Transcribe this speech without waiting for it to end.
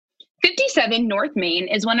57 North Main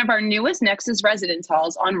is one of our newest Nexus residence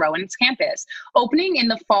halls on Rowan's campus, opening in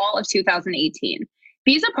the fall of 2018.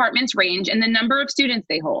 These apartments range in the number of students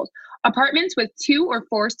they hold. Apartments with 2 or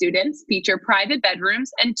 4 students feature private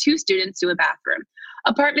bedrooms and 2 students to a bathroom.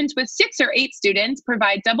 Apartments with 6 or 8 students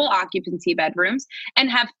provide double occupancy bedrooms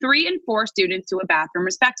and have 3 and 4 students to a bathroom,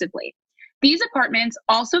 respectively. These apartments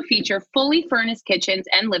also feature fully furnished kitchens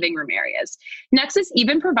and living room areas. Nexus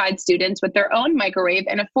even provides students with their own microwave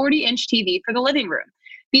and a 40-inch TV for the living room.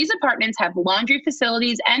 These apartments have laundry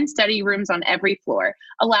facilities and study rooms on every floor,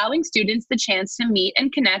 allowing students the chance to meet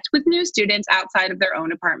and connect with new students outside of their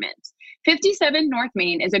own apartments. 57 North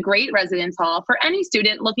Main is a great residence hall for any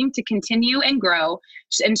student looking to continue and grow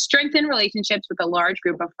and strengthen relationships with a large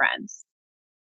group of friends.